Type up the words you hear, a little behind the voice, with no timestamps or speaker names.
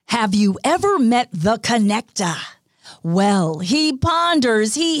Have you ever met the connector? Well, he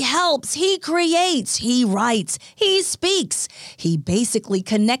ponders, he helps, he creates, he writes, he speaks. He basically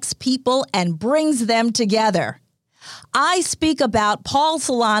connects people and brings them together. I speak about Paul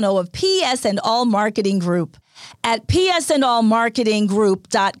Solano of PS and All Marketing Group. At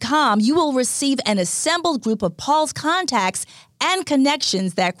psandallmarketinggroup.com, you will receive an assembled group of Paul's contacts and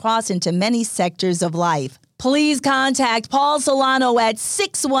connections that cross into many sectors of life. Please contact Paul Solano at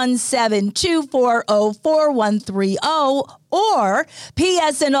 617-240-4130 or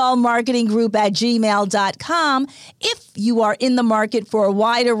psandallmarketinggroup@gmail.com if you are in the market for a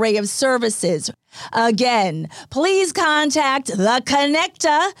wide array of services. Again, please contact The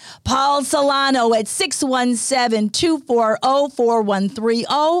Connector, Paul Solano at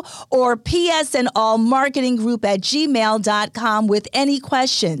 617-240-4130 or psandallmarketinggroup@gmail.com with any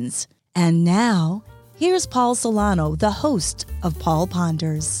questions. And now, here's Paul Solano, the host of Paul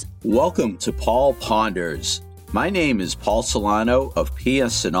Ponders. Welcome to Paul Ponders. My name is Paul Solano of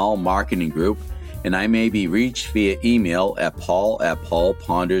PS and All Marketing Group, and I may be reached via email at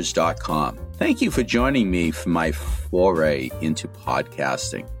paul@paulponders.com. Thank you for joining me for my foray into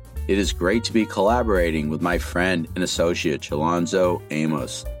podcasting. It is great to be collaborating with my friend and associate Chalonzo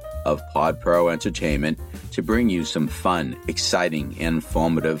Amos of PodPro Entertainment to bring you some fun, exciting, and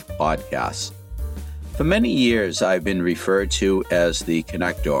informative podcasts. For many years, I've been referred to as the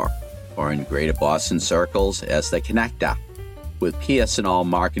Connector, or in Greater Boston circles as the Connector. With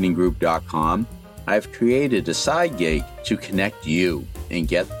psandallmarketinggroup.com, I've created a side gig to connect you and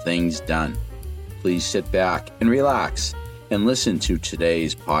get things done. Please sit back and relax and listen to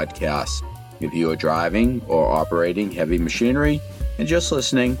today's podcast. If you are driving or operating heavy machinery and just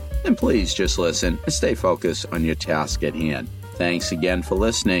listening, then please just listen and stay focused on your task at hand. Thanks again for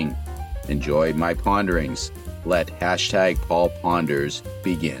listening. Enjoy my ponderings. Let #PaulPonders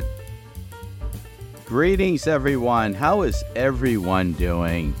begin. Greetings, everyone. How is everyone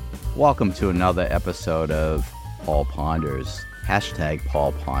doing? Welcome to another episode of Paul Ponders,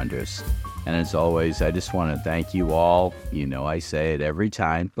 #PaulPonders. And as always, I just want to thank you all. You know I say it every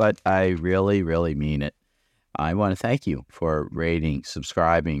time, but I really, really mean it. I want to thank you for rating,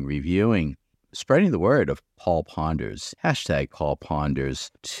 subscribing, reviewing, spreading the word of Paul Ponders,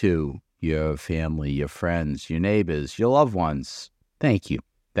 #PaulPonders to your family, your friends, your neighbors, your loved ones. Thank you.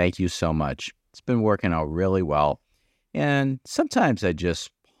 Thank you so much. It's been working out really well. And sometimes I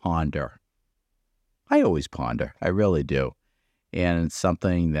just ponder. I always ponder. I really do. And it's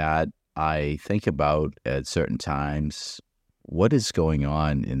something that I think about at certain times. What is going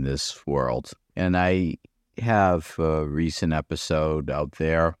on in this world? And I have a recent episode out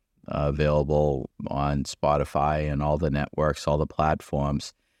there available on Spotify and all the networks, all the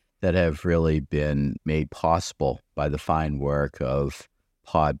platforms that have really been made possible by the fine work of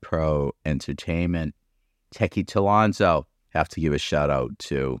PodPro Entertainment. Techie Talonzo, have to give a shout out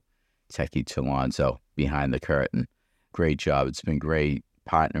to Techie Talonzo behind the curtain. Great job. It's been great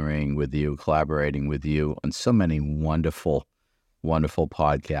partnering with you, collaborating with you on so many wonderful, wonderful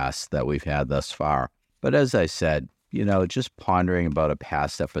podcasts that we've had thus far. But as I said, just pondering about a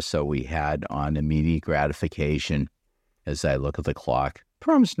past episode we had on immediate gratification as I look at the clock.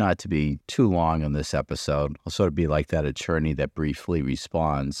 Promise not to be too long on this episode. I'll sort of be like that attorney that briefly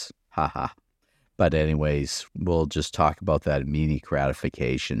responds. Haha. But anyways, we'll just talk about that immediate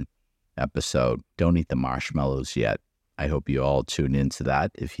gratification episode. Don't eat the marshmallows yet. I hope you all tune into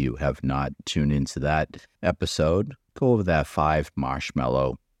that. If you have not tuned into that episode, go over that 5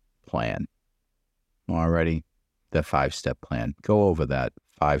 marshmallow plan. Already, the 5-step plan. Go over that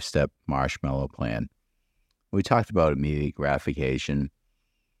 5-step marshmallow plan. We talked about immediate gratification.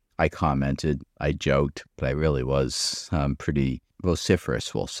 I commented, I joked, but I really was pretty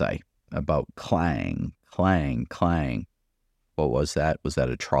vociferous, we'll say, about clang, clang, clang. What was that? Was that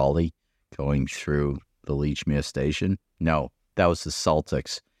a trolley going through the Leechmere station? No, that was the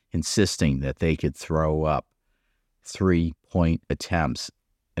Celtics insisting that they could throw up 3-point attempts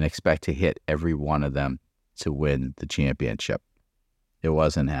and expect to hit every one of them to win the championship. It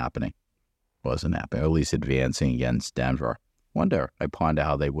wasn't happening. Wasn't happening, or at least advancing against Denver. I ponder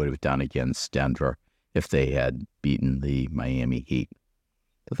how they would have done against Denver if they had beaten the Miami Heat.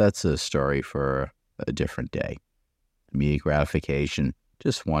 But that's a story for a different day. Immediate gratification,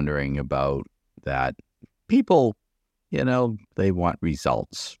 just wondering about that. People, they want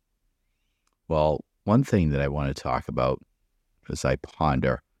results. Well, one thing that I want to talk about as I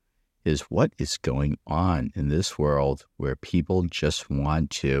ponder is what is going on in this world where people just want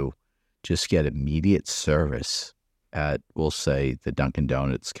to just get immediate service at, we'll say, the Dunkin'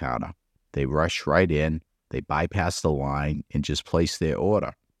 Donuts counter. They rush right in, they bypass the line, and just place their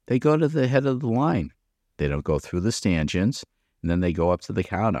order. they go to the head of the line. They don't go through the stanchions, and then they go up to the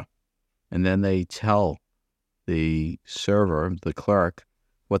counter. And then they tell the server, the clerk,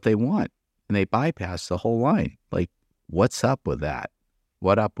 what they want. And they bypass the whole line. Like, what's up with that?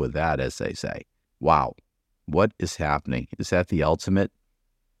 What up with that, as they say? Wow. What is happening? Is that the ultimate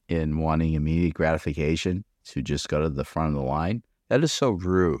in wanting immediate gratification, to just go to the front of the line? That is so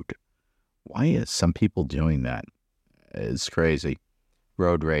rude. Why is some people doing that? It's crazy.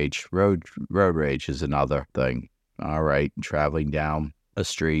 Road rage. Road rage is another thing. All right, traveling down a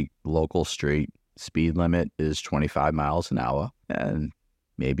street, local street, speed limit is 25 miles an hour. And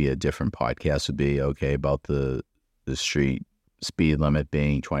maybe a different podcast would be okay about the street speed limit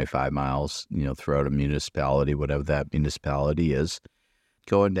being 25 miles, throughout a municipality, whatever that municipality is.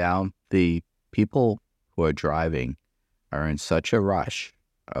 Going down, the people who are driving are in such a rush,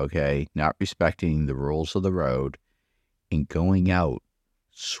 okay, not respecting the rules of the road and going out,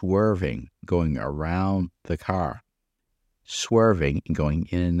 swerving, going around the car, swerving and going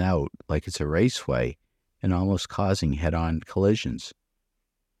in and out like it's a raceway and almost causing head-on collisions.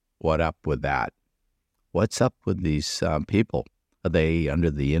 What up with that? What's up with these people? Are they under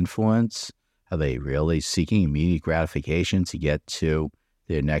the influence? Are they really seeking immediate gratification to get to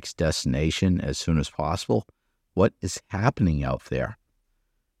their next destination as soon as possible? What is happening out there?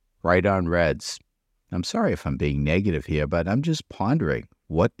 Right on reds. I'm sorry if I'm being negative here, but I'm just pondering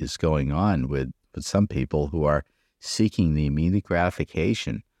what is going on with some people who are seeking the immediate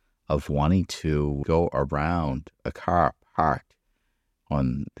gratification of wanting to go around a car parked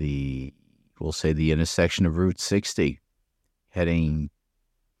on we'll say the intersection of Route 60, heading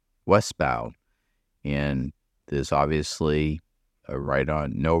westbound. And there's obviously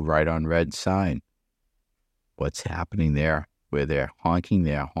no right on red sign. What's happening there? Where they're honking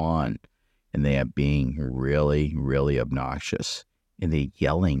their horn and they are being really, really obnoxious. And they're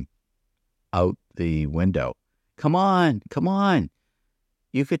yelling out the window, come on,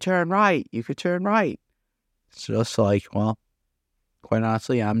 you could turn right. It's just like, well, quite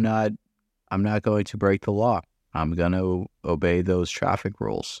honestly, I'm not going to break the law. I'm going to obey those traffic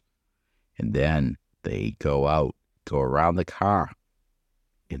rules. And then they go around the car,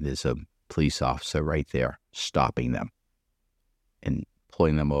 and there's a police officer right there stopping them and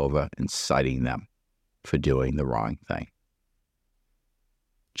pulling them over and citing them for doing the wrong thing.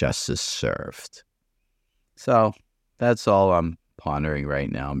 Justice served. So that's all I'm pondering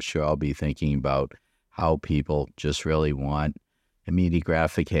right now. I'm sure I'll be thinking about how people just really want immediate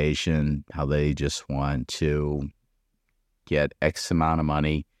gratification, how they just want to get X amount of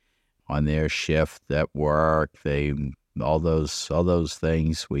money on their shift at work. All those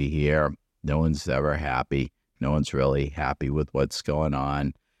things we hear. No one's ever happy. No one's really happy with what's going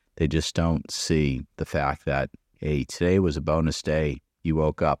on. They just don't see the fact that, hey, today was a bonus day. You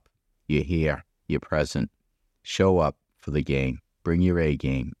woke up. You're here. You're present. Show up for the game. Bring your A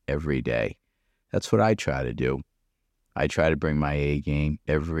game every day. That's what I try to do. I try to bring my A game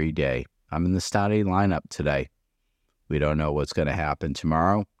every day. I'm in the starting lineup today. We don't know what's going to happen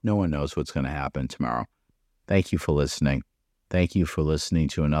tomorrow. No one knows what's going to happen tomorrow. Thank you for listening. Thank you for listening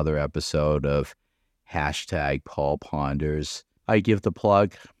to another episode of #Paul Ponders. I give the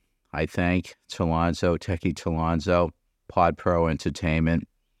plug. I thank Techie Talonzo, Pod Pro Entertainment.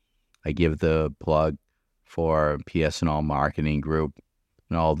 I give the plug for PS&All Marketing Group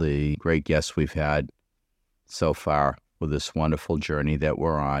and all the great guests we've had so far with this wonderful journey that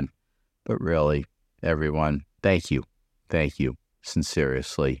we're on. But really, everyone, thank you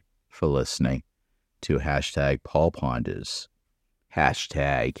sincerely for listening to #Paul Ponders.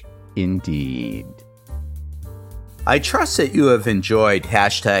 #Indeed. I trust that you have enjoyed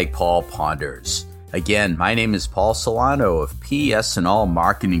 #Paul Ponders. Again, my name is Paul Solano of PS&All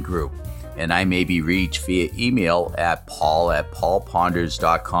Marketing Group, and I may be reached via email at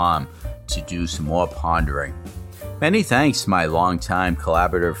paul@paulponders.com to do some more pondering. Many thanks to my longtime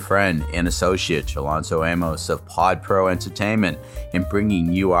collaborative friend and associate, Alonzo Amos of Pod Pro Entertainment, in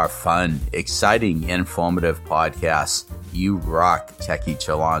bringing you our fun, exciting, informative podcasts. You rock, Techie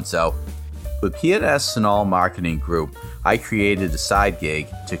Alonzo. With PS&All Marketing Group, I created a side gig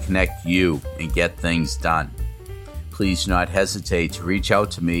to connect you and get things done. Please do not hesitate to reach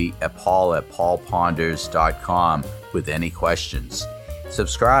out to me at paul@paulponders.com with any questions.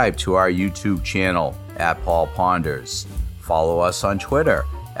 Subscribe to our YouTube channel at Paul Ponders. Follow us on Twitter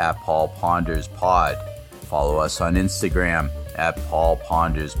at Paul Ponders Pod. Follow us on Instagram at Paul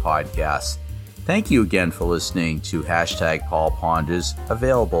Ponders Podcast. Thank you again for listening to #Paul Ponders,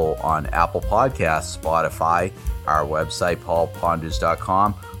 available on Apple Podcasts, Spotify, our website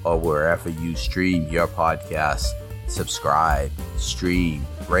paulponders.com, or wherever you stream your podcasts. subscribe, stream,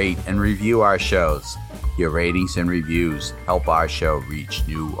 rate, and review our shows. Your ratings and reviews help our show reach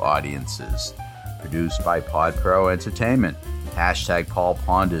new audiences. Produced by PodPro Entertainment. Hashtag Paul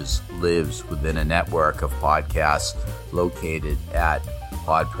Ponders lives within a network of podcasts located at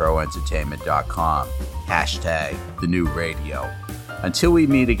podproentertainment.com. Hashtag the new radio. Until we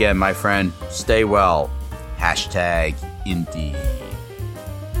meet again, my friend, stay well. Hashtag indeed.